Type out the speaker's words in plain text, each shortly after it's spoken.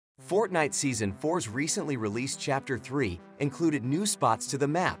Fortnite Season 4's recently released Chapter 3 included new spots to the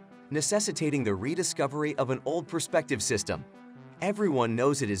map, necessitating the rediscovery of an old perspective system. Everyone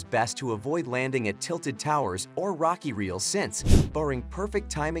knows it is best to avoid landing at tilted towers or rocky reels since, barring perfect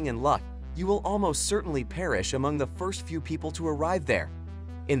timing and luck, you will almost certainly perish among the first few people to arrive there.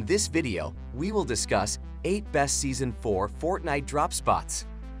 In this video, we will discuss 8 best Season 4 Fortnite drop spots.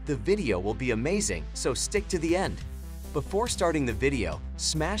 The video will be amazing, so stick to the end. Before starting the video,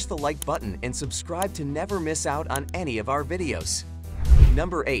 smash the like button and subscribe to never miss out on any of our videos.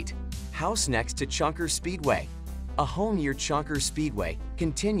 Number 8. House next to Chunker Speedway. A home near Chunker Speedway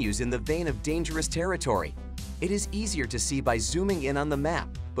continues in the vein of dangerous territory. It is easier to see by zooming in on the map,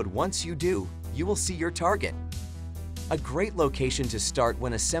 but once you do, you will see your target. A great location to start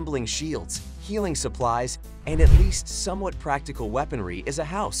when assembling shields, healing supplies, and at least somewhat practical weaponry is a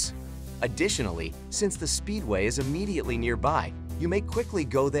house. Additionally, since the speedway is immediately nearby, you may quickly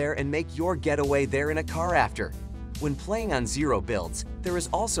go there and make your getaway there in a car after. When playing on zero builds, there is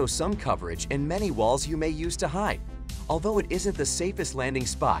also some coverage and many walls you may use to hide. Although it isn't the safest landing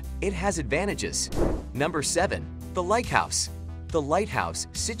spot, it has advantages. Number 7. The Lighthouse. The lighthouse,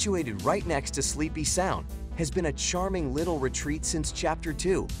 situated right next to Sleepy Sound, has been a charming little retreat since Chapter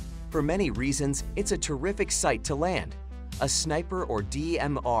 2. For many reasons, it's a terrific site to land. A sniper or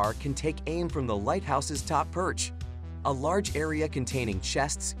DMR can take aim from the lighthouse's top perch. A large area containing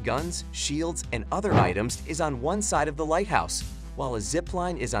chests, guns, shields, and other items is on one side of the lighthouse, while a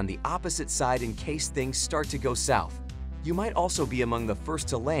zipline is on the opposite side in case things start to go south. You might also be among the first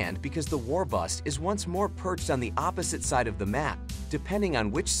to land because the warbust is once more perched on the opposite side of the map, depending on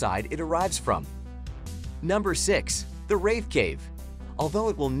which side it arrives from. Number 6. The Rave Cave. Although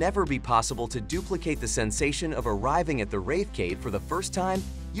it will never be possible to duplicate the sensation of arriving at the Rave Cave for the first time,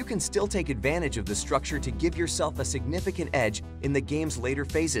 you can still take advantage of the structure to give yourself a significant edge in the game's later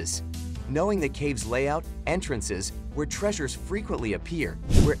phases. Knowing the cave's layout, entrances, where treasures frequently appear,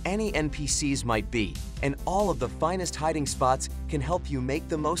 where any NPCs might be, and all of the finest hiding spots can help you make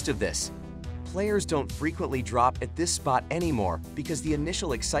the most of this. Players don't frequently drop at this spot anymore because the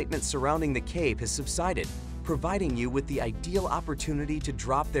initial excitement surrounding the cave has subsided, providing you with the ideal opportunity to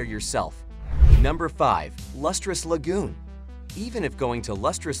drop there yourself. Number 5. Lustrous Lagoon. Even if going to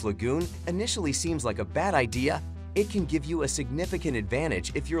Lustrous Lagoon initially seems like a bad idea, it can give you a significant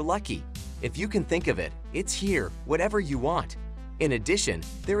advantage if you're lucky. If you can think of it, it's here, whatever you want. In addition,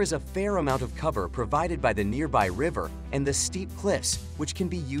 there is a fair amount of cover provided by the nearby river and the steep cliffs, which can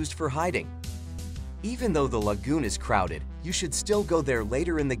be used for hiding. Even though the lagoon is crowded, you should still go there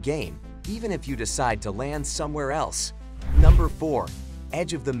later in the game, even if you decide to land somewhere else. Number 4.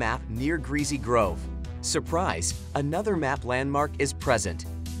 Edge of the map near Greasy Grove. Surprise! Another map landmark is present.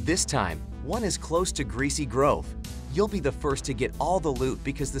 This time, one is close to Greasy Grove. You'll be the first to get all the loot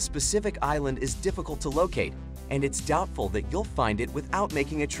because the specific island is difficult to locate, and it's doubtful that you'll find it without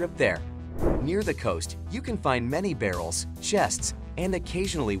making a trip there. Near the coast, you can find many barrels, chests, and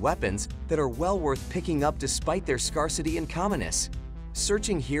occasionally weapons that are well worth picking up despite their scarcity and commonness.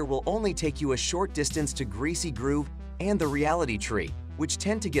 Searching here will only take you a short distance to Greasy Grove and the Reality Tree, which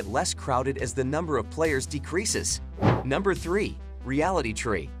tend to get less crowded as the number of players decreases. Number 3. Reality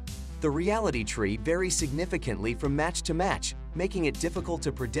Tree. The Reality Tree varies significantly from match to match, making it difficult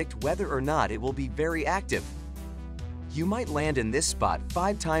to predict whether or not it will be very active. You might land in this spot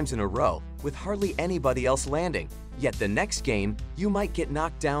 5 times in a row, with hardly anybody else landing, yet the next game, you might get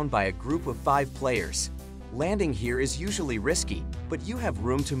knocked down by a group of 5 players. Landing here is usually risky, but you have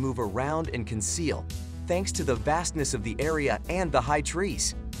room to move around and conceal, thanks to the vastness of the area and the high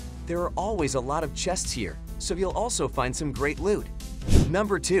trees. There are always a lot of chests here, so you'll also find some great loot.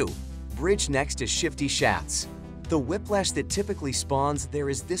 Number 2. Bridge next to Shifty Shafts. The whiplash that typically spawns there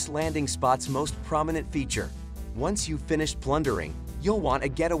is this landing spot's most prominent feature. Once you've finished plundering, you'll want a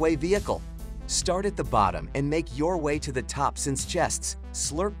getaway vehicle. Start at the bottom and make your way to the top since chests,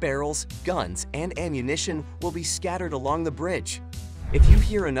 slurp barrels, guns, and ammunition will be scattered along the bridge. If you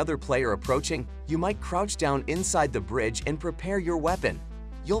hear another player approaching, you might crouch down inside the bridge and prepare your weapon.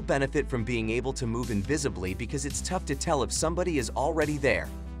 You'll benefit from being able to move invisibly because it's tough to tell if somebody is already there.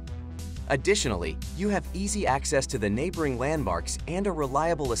 Additionally, you have easy access to the neighboring landmarks and a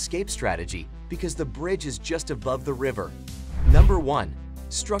reliable escape strategy because the bridge is just above the river. Number 1.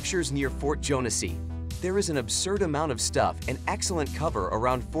 Structures near Fort Jonesy. There is an absurd amount of stuff and excellent cover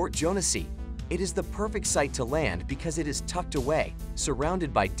around Fort Jonesy. It is the perfect site to land because it is tucked away,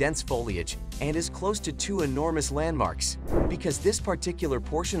 surrounded by dense foliage, and is close to 2 enormous landmarks. Because this particular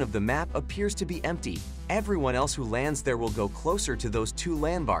portion of the map appears to be empty, everyone else who lands there will go closer to those 2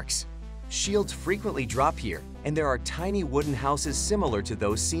 landmarks. Shields frequently drop here, and there are tiny wooden houses similar to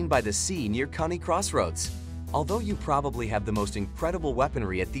those seen by the sea near Cunny Crossroads. Although you probably have the most incredible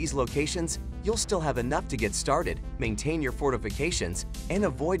weaponry at these locations, you'll still have enough to get started, maintain your fortifications, and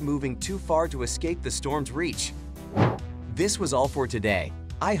avoid moving too far to escape the storm's reach. This was all for today.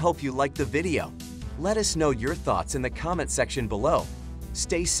 I hope you liked the video. Let us know your thoughts in the comment section below.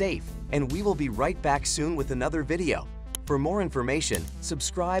 Stay safe, and we will be right back soon with another video. For more information,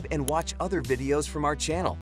 subscribe and watch other videos from our channel.